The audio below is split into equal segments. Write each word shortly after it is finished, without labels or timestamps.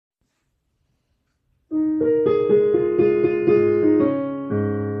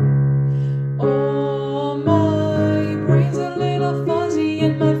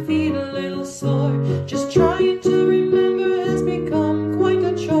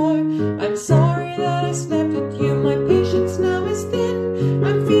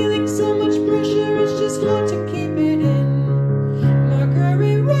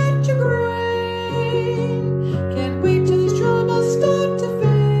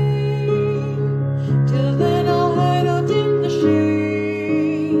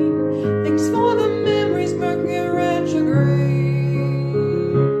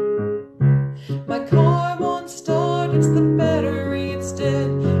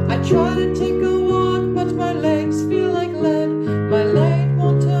try to take a walk, but my legs feel like lead. My light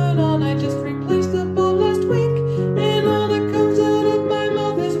won't turn on, I just replaced the bulb last week, and all that comes out of my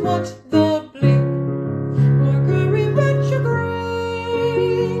mouth is what the bleep. Mercury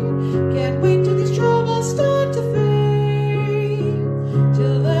retrograde, can't wait